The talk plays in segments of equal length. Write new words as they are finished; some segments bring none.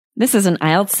This is an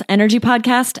IELTS Energy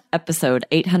Podcast, episode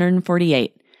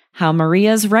 848, How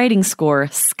Maria's writing score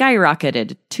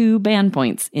skyrocketed 2 band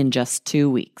points in just 2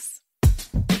 weeks.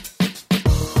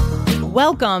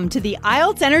 Welcome to the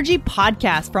IELTS Energy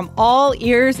Podcast from All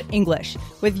Ears English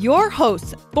with your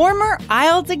hosts, former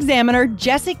IELTS examiner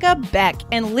Jessica Beck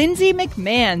and Lindsay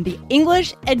McMahon, the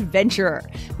English adventurer.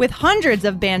 With hundreds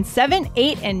of Band 7,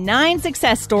 8, and 9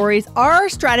 success stories, our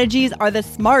strategies are the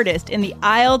smartest in the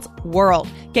IELTS world.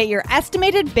 Get your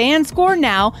estimated band score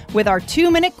now with our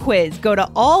 2-minute quiz. Go to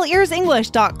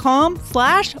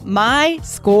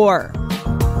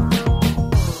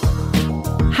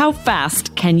allearsenglish.com/myscore. How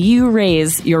fast can you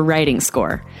raise your writing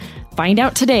score? Find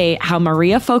out today how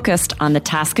Maria focused on the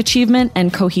task achievement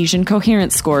and cohesion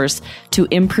coherence scores to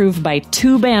improve by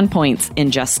 2 band points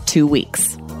in just 2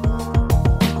 weeks.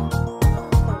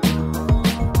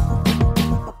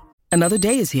 Another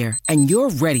day is here, and you're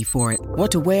ready for it.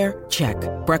 What to wear? Check.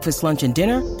 Breakfast, lunch, and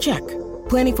dinner? Check.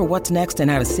 Planning for what's next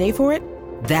and how to save for it?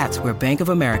 That's where Bank of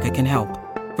America can help.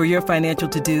 For your financial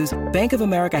to-dos, Bank of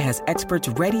America has experts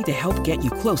ready to help get you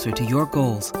closer to your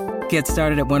goals. Get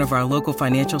started at one of our local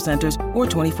financial centers or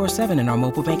 24/7 in our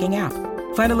mobile banking app.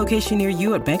 Find a location near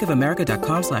you at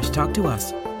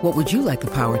bankofamerica.com/talktous. What would you like the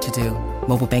power to do?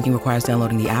 Mobile banking requires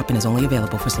downloading the app and is only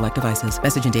available for select devices.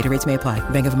 Message and data rates may apply.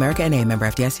 Bank of America N.A., member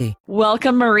FDIC.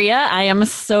 Welcome, Maria. I am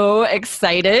so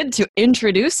excited to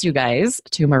introduce you guys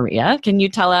to Maria. Can you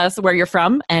tell us where you're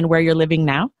from and where you're living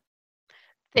now?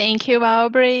 Thank you,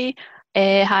 Aubrey.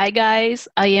 Hi, guys.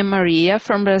 I am Maria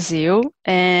from Brazil,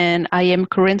 and I am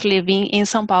currently living in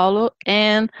São Paulo,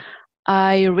 and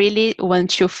I really want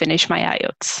to finish my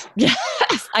IELTS. Yes,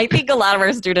 I think a lot of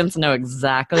our students know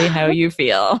exactly how you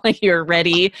feel. Like you're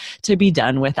ready to be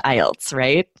done with IELTS,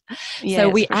 right? Yes, so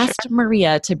we asked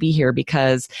Maria to be here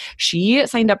because she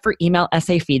signed up for email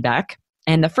essay feedback.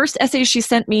 And the first essay she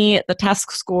sent me, the task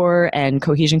score and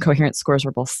cohesion coherence scores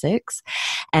were both 6.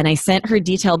 And I sent her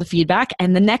detailed feedback.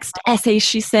 And the next essay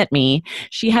she sent me,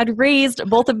 she had raised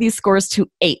both of these scores to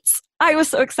 8s. I was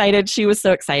so excited. She was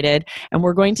so excited. And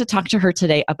we're going to talk to her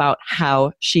today about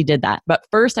how she did that. But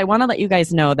first, I want to let you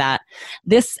guys know that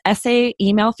this essay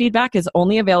email feedback is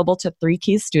only available to 3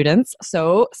 Keys students.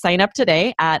 So sign up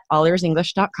today at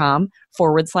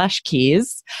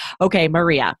allearsenglish.com/keys. Okay,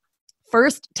 Maria.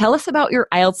 First, tell us about your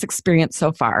IELTS experience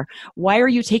so far. Why are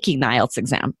you taking the IELTS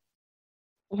exam?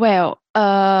 Well,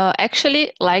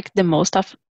 actually, like the most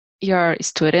of your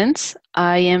students,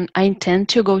 I intend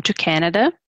to go to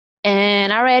Canada,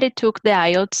 and I already took the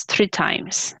IELTS 3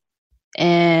 times.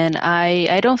 And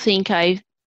I don't think I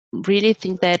really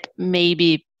think that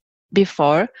maybe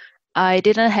before I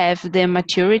didn't have the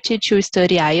maturity to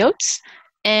study IELTS,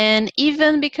 and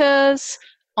even because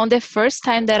on the first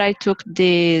time that I took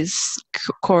this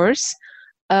course,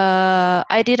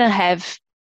 I didn't have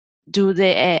done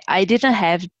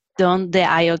the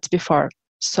IELTS before.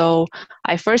 So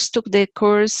I first took the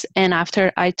course, and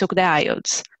after I took the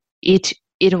IELTS, it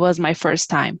was my first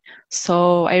time.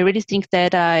 So I really think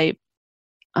that I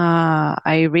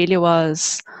really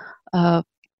was.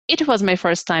 It was my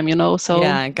first time, So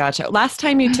yeah, gotcha. Last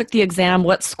time you took the exam,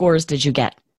 what scores did you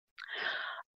get?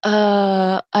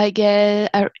 I get,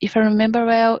 if I remember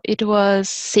well, it was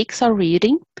 6 on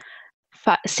reading,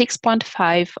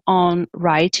 6.5 on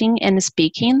writing and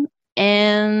speaking,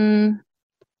 and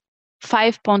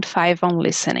 5.5 on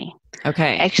listening.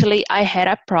 Okay. Actually, I had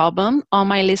a problem on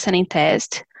my listening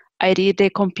test. I did the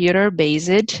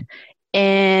computer-based,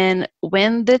 and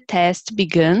when the test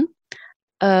began,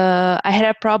 I had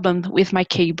a problem with my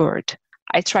keyboard.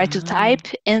 I tried to type,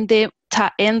 and the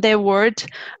word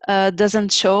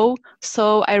doesn't show,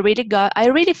 so I really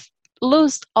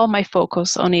lost all my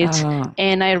focus on it,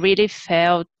 and I really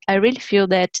feel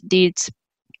that it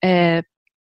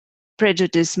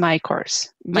prejudiced my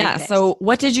course. Test. So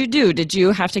what did you do? Did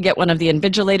you have to get one of the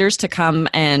invigilators to come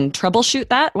and troubleshoot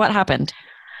that? What happened?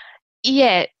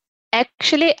 Yeah,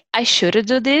 actually, I should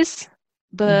do this,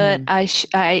 but I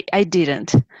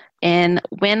didn't. And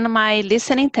when my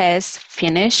listening test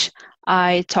finished,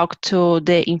 I talked to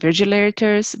the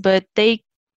invigilators, but they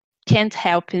can't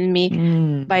help me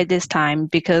by this time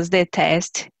because the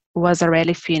test was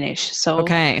already finished. So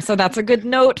that's a good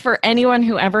note for anyone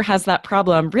who ever has that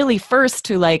problem. Really, first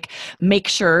to make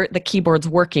sure the keyboard's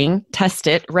working, test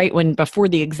it right before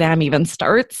the exam even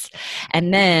starts,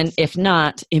 and then if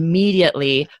not,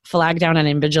 immediately flag down an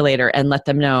invigilator and let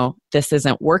them know this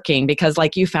isn't working. Because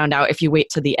like you found out, if you wait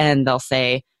to the end, they'll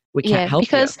say, we can't help you.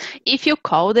 Because if you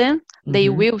call them, they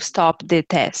will stop the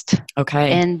test.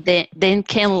 Okay. And they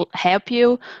can help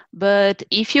you. But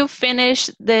if you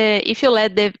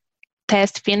let the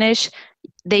test finish,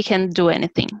 they can't do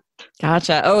anything.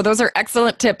 Gotcha. Oh, those are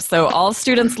excellent tips. So all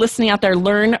students listening out there,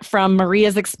 learn from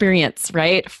Maria's experience,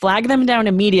 right? Flag them down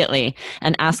immediately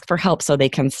and ask for help so they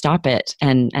can stop it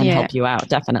and help you out,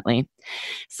 definitely.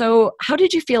 So how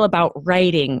did you feel about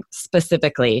writing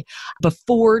specifically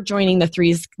before joining the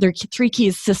Three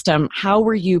Keys system? How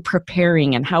were you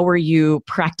preparing and how were you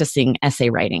practicing essay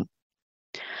writing?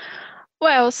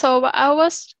 Well, so I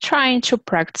was trying to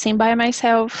practicing by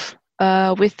myself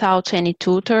without any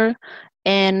tutor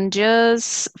and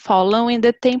just following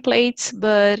the templates.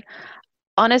 But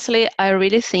honestly, I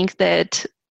really think that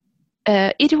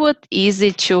it was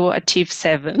easy to achieve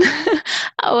 7.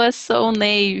 I was so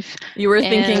naive. You were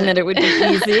thinking that it would be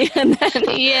easy, and then,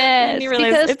 yes, then you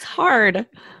realized it's hard.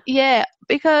 Yeah,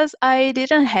 because I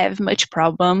didn't have much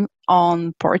problem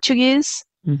on Portuguese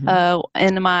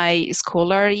in my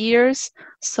scholar years.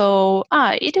 So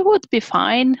it would be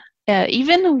fine.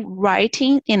 Even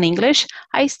writing in English,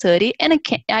 I study and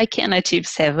I can achieve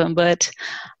 7, but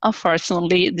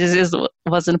unfortunately,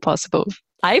 wasn't possible.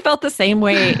 I felt the same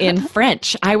way in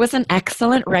French. I was an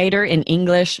excellent writer in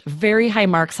English, very high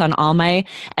marks on all my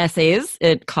essays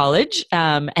at college.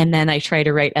 And then I try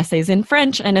to write essays in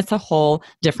French, and it's a whole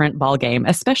different ballgame,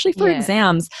 especially for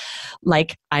exams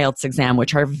like IELTS exam,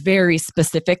 which are very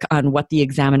specific on what the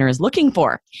examiner is looking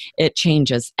for. It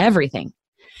changes everything.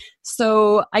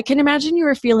 So I can imagine you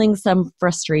were feeling some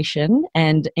frustration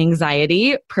and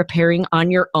anxiety preparing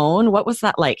on your own. What was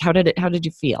that like? How did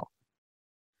you feel?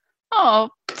 Oh,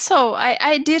 so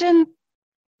I didn't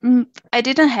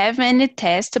have any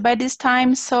test by this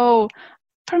time, so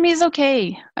for me it's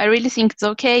okay. I really think it's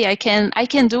okay. I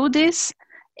can do this,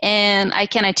 and I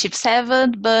can achieve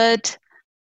 7, but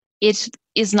it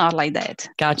is not like that.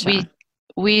 Gotcha.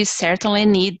 We certainly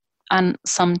need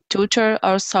some tutor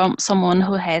or someone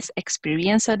who has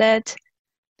experience at that.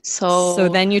 So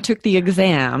then you took the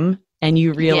exam and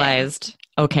you realized,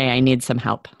 okay, I need some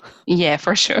help. Yeah,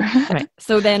 for sure. Right.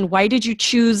 So then why did you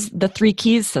choose the Three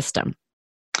Keys system?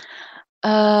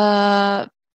 I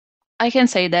can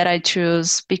say that I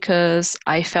chose because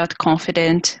I felt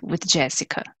confident with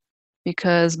Jessica.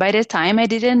 Because by the time I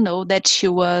didn't know that she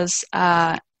was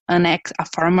a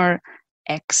former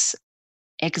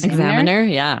examiner.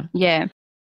 Yeah. Yeah.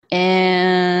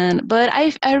 But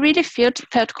I really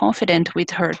felt confident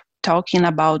with her talking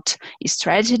about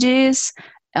strategies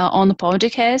on the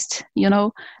podcast,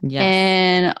 yes.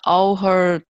 And all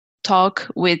her talk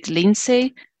with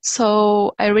Lindsay.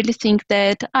 So I really think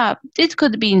that it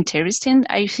could be interesting.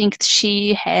 I think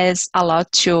she has a lot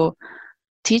to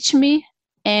teach me,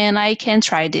 and I can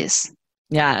try this.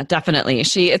 Yeah, definitely.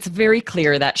 It's very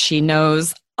clear that she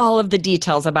knows all of the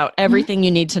details about everything you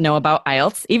need to know about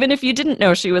IELTS, even if you didn't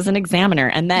know she was an examiner.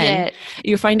 And then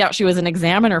you find out she was an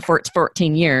examiner for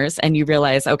 14 years and you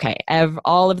realize, okay,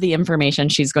 all of the information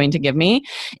she's going to give me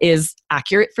is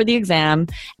accurate for the exam,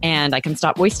 and I can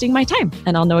stop wasting my time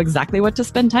and I'll know exactly what to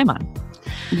spend time on.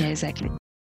 Yeah, exactly.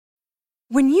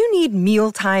 When you need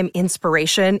mealtime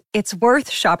inspiration, it's worth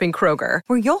shopping Kroger,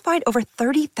 where you'll find over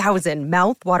 30,000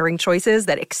 mouth-watering choices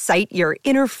that excite your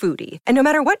inner foodie. And no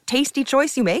matter what tasty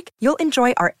choice you make, you'll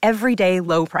enjoy our everyday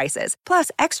low prices, plus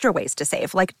extra ways to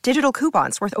save, like digital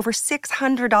coupons worth over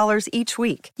 $600 each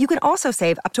week. You can also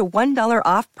save up to $1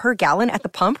 off per gallon at the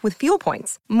pump with fuel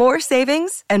points. More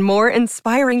savings and more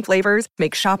inspiring flavors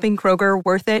make shopping Kroger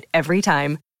worth it every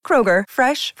time. Kroger,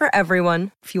 fresh for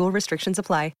everyone. Fuel restrictions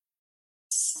apply.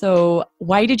 So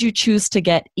why did you choose to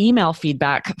get email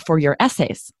feedback for your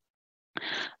essays?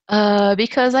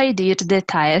 Because I did the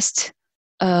test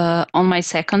on my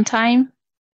second time.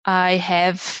 I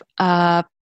have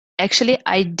actually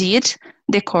I did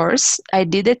the course, I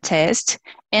did the test,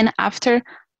 and after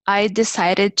I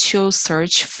decided to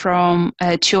search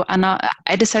I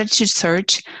decided to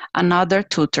search another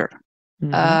tutor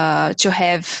to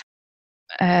have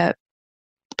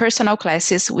personal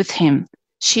classes with him.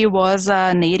 She was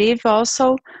a native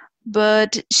also,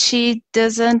 but he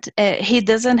doesn't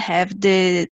have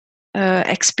the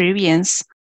experience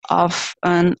of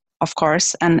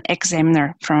course, an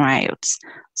examiner from IELTS.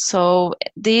 So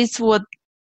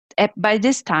by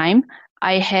this time,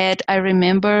 I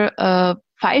remember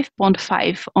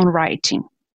 5.5 on writing,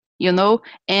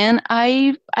 and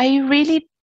I really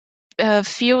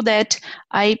feel that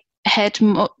I had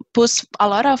put a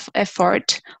lot of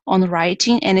effort on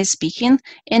writing and speaking,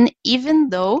 and even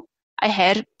though I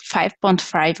had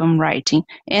 5.5 on writing,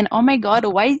 and oh my god,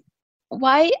 what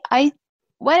I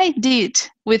did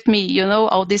with me,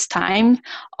 all this time,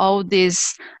 all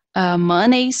this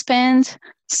money spent.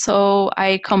 So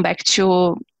I come back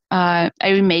to I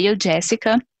emailed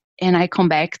Jessica and I come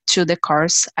back to the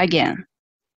course again.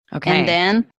 Okay. And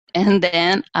then And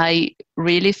then I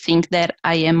really think that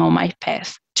I am on my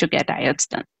path to get IELTS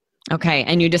done. Okay.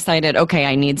 And you decided, okay,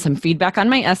 I need some feedback on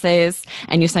my essays,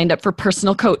 and you signed up for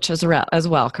personal coach as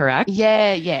well, correct?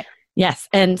 Yeah. Yes.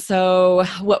 And so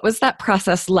what was that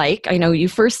process like? I know you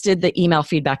first did the email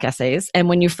feedback essays, and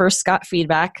when you first got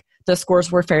feedback, the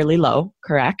scores were fairly low,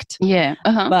 correct? Yeah.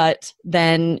 But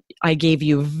then I gave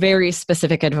you very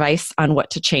specific advice on what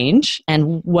to change.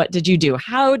 And what did you do?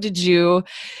 How did you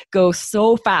go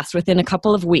so fast? Within a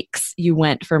couple of weeks, you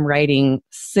went from writing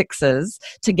 6s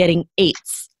to getting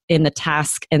 8s in the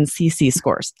task and CC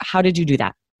scores. How did you do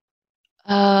that?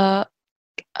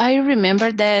 I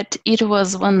remember that it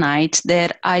was one night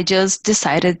that I just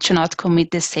decided to not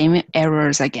commit the same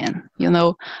errors again.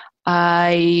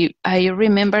 I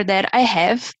remember that I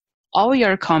have all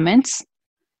your comments,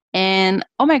 and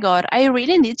oh my God, I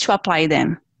really need to apply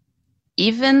them.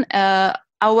 Even I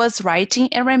was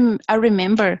writing, and I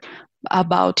remember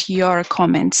about your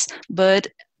comments, but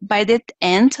by the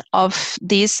end of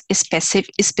this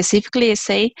specifically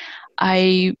essay,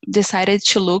 I decided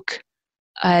to look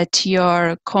at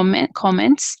your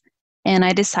comments, and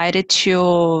I decided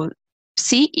to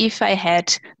see if I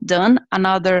had done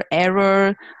another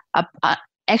error,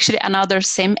 actually another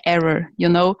same error,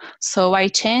 So I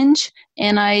changed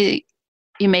and I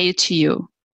emailed to you.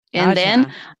 And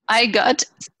then I got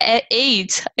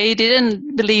 8. I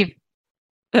didn't believe.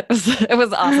 It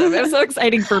was awesome. It was so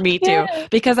exciting for me too,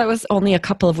 because I was only a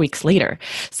couple of weeks later.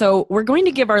 So we're going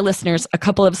to give our listeners a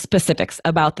couple of specifics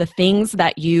about the things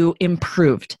that you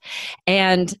improved,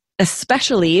 and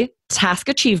especially task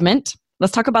achievement.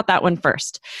 Let's talk about that one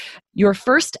first. Your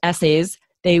first essays,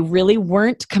 they really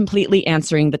weren't completely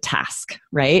answering the task,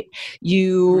 right?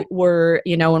 You were,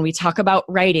 when we talk about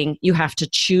writing, you have to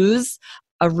choose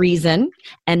a reason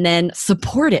and then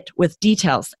support it with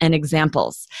details and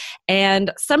examples.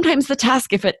 And sometimes the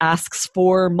task, if it asks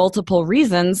for multiple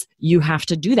reasons, you have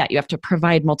to do that. You have to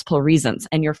provide multiple reasons.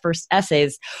 And your first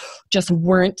essays just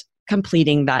weren't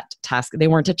completing that task. They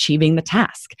weren't achieving the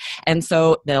task. And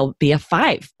so there'll be a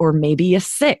 5 or maybe a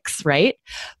 6, right?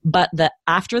 But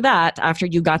after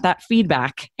you got that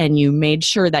feedback and you made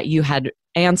sure that you had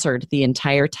answered the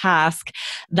entire task,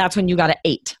 that's when you got an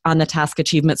 8 on the task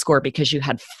achievement score, because you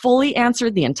had fully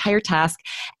answered the entire task.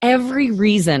 Every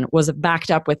reason was backed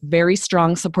up with very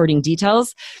strong supporting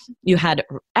details. You had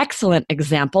excellent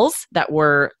examples that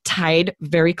were tied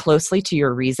very closely to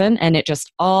your reason, and it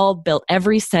just all built,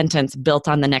 every sentence built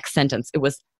on the next sentence. It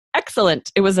was excellent.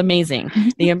 It was amazing,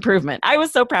 the improvement. I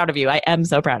was so proud of you. I am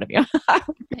so proud of you.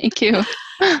 Thank you.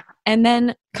 And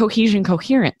then cohesion,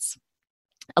 coherence.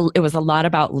 It was a lot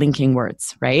about linking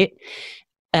words, right?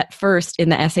 At first, in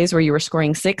the essays where you were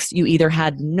scoring 6, you either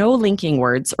had no linking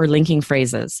words or linking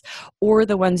phrases, or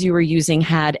the ones you were using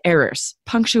had errors,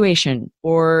 punctuation,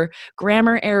 or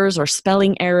grammar errors or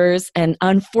spelling errors, and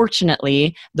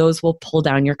unfortunately, those will pull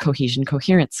down your cohesion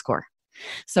coherence score.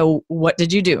 So what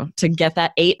did you do to get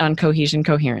that 8 on cohesion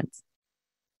coherence?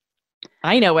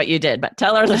 I know what you did, but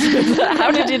tell our listeners,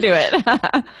 how did you do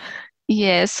it?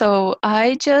 Yeah, so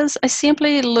I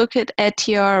simply looked at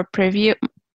your previous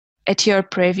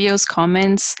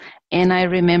comments, and I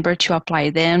remember to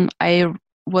apply them. I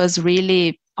was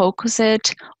really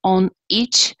focused on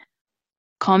each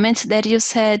comment that you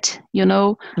said.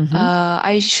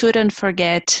 I shouldn't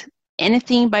forget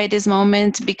anything by this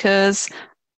moment, because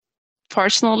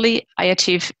fortunately I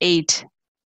achieved 8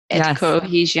 at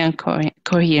cohesion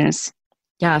coherence.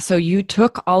 Yeah, so you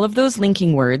took all of those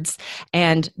linking words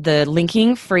and the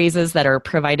linking phrases that are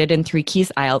provided in 3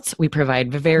 Keys IELTS. We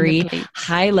provide very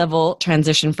high-level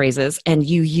transition phrases, and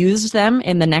you used them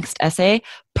in the next essay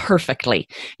perfectly.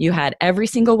 You had every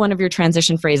single one of your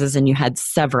transition phrases, and you had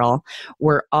several,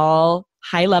 were all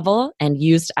high-level and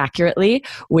used accurately,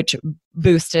 which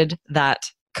boosted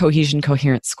that cohesion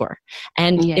coherence score.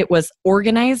 And it was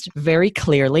organized very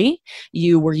clearly.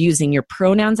 You were using your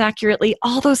pronouns accurately,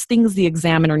 all those things the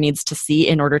examiner needs to see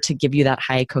in order to give you that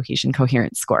high cohesion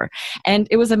coherence score. And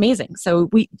it was amazing. So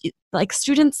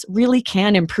students really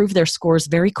can improve their scores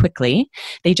very quickly.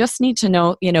 They just need to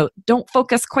know, don't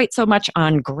focus quite so much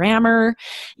on grammar.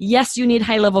 Yes, you need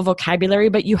high level vocabulary,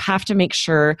 but you have to make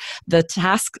sure the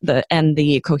task and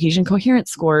the cohesion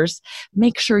coherence scores,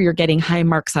 make sure you're getting high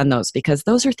marks on those, because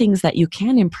those are things that you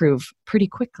can improve pretty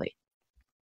quickly.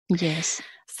 Yes.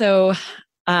 So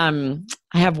I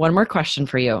have one more question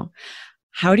for you.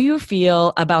 How do you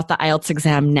feel about the IELTS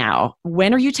exam now?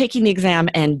 When are you taking the exam,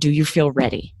 and do you feel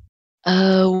ready?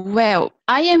 Well,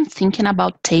 I am thinking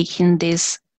about taking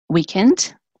this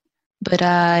weekend, but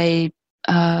I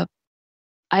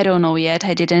don't know yet.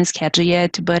 I didn't schedule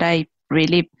yet, but I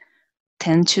really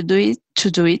tend to do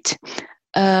it.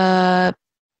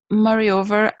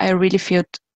 Moreover, I really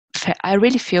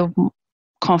feel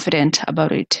confident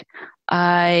about it.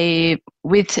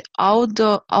 With all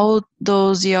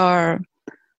those your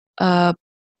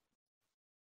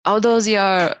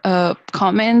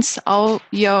comments, all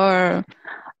your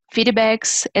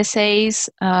feedbacks, essays,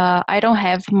 I don't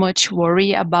have much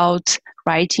worry about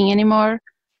writing anymore.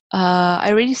 I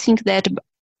really think that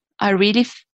I really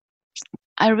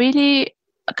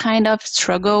kind of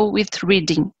struggle with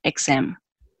reading exam,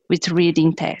 with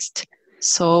reading test.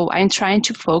 So I'm trying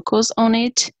to focus on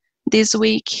it this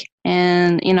week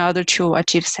and in order to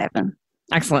achieve 7.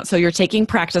 Excellent. So you're taking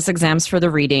practice exams for the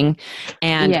reading.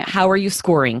 And how are you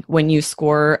scoring when you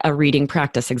score a reading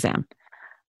practice exam?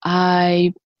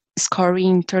 I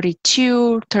scoring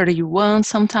 32, 31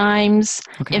 sometimes,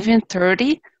 even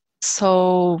 30.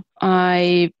 So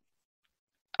I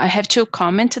have to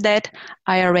comment that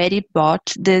I already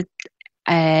bought the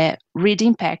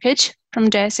reading package from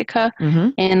Jessica,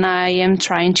 and I am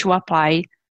trying to apply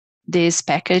this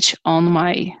package on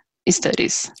my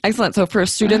studies. Excellent. So for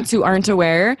students who aren't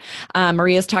aware,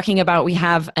 Maria's talking about we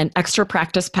have an extra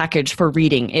practice package for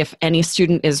reading. If any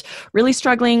student is really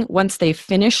struggling, once they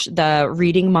finish the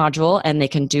reading module and they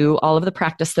can do all of the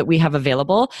practice that we have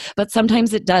available, but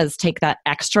sometimes it does take that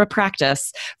extra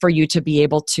practice for you to be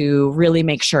able to really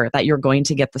make sure that you're going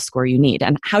to get the score you need.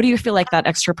 And how do you feel like that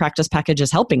extra practice package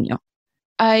is helping you?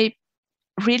 I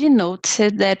really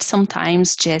noticed that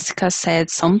sometimes Jessica said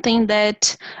something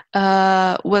that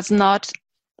was not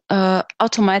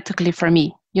automatically for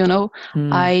me,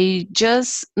 I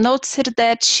just noticed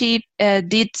that she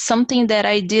did something that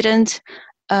I didn't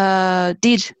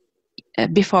did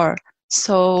before.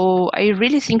 So I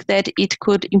really think that it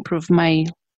could improve my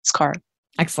score.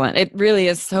 Excellent. It really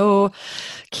is so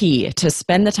key to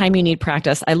spend the time you need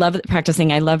practice. I love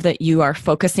practicing. I love that you are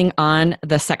focusing on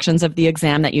the sections of the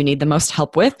exam that you need the most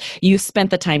help with. You spent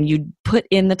the time, you put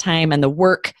in the time and the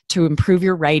work to improve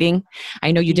your writing.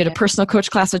 I know you did a personal coach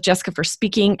class with Jessica for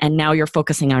speaking, and now you're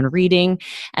focusing on reading.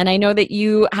 And I know that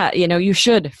you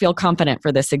should feel confident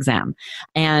for this exam.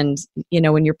 And,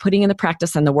 when you're putting in the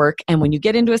practice and the work, and when you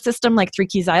get into a system like 3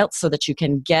 Keys IELTS so that you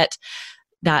can get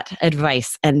that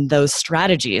advice and those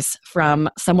strategies from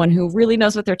someone who really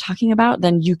knows what they're talking about,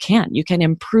 then you can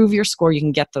improve your score. You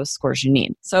can get those scores you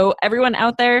need. So everyone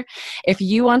out there, if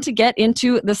you want to get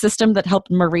into the system that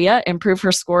helped Maria improve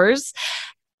her scores,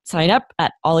 sign up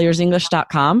at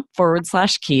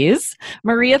allearsenglish.com/keys.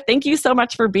 Maria, thank you so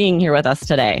much for being here with us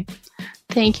today.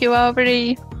 Thank you,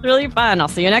 Aubrey. Really fun. I'll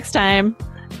see you next time.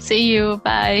 See you.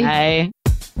 Bye. Bye.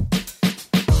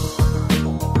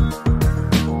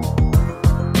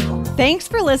 Thanks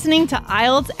for listening to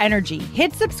IELTS Energy.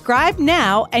 Hit subscribe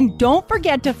now and don't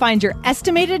forget to find your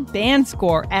estimated band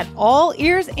score at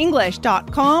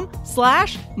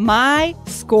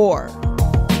allearsenglish.com/myscore.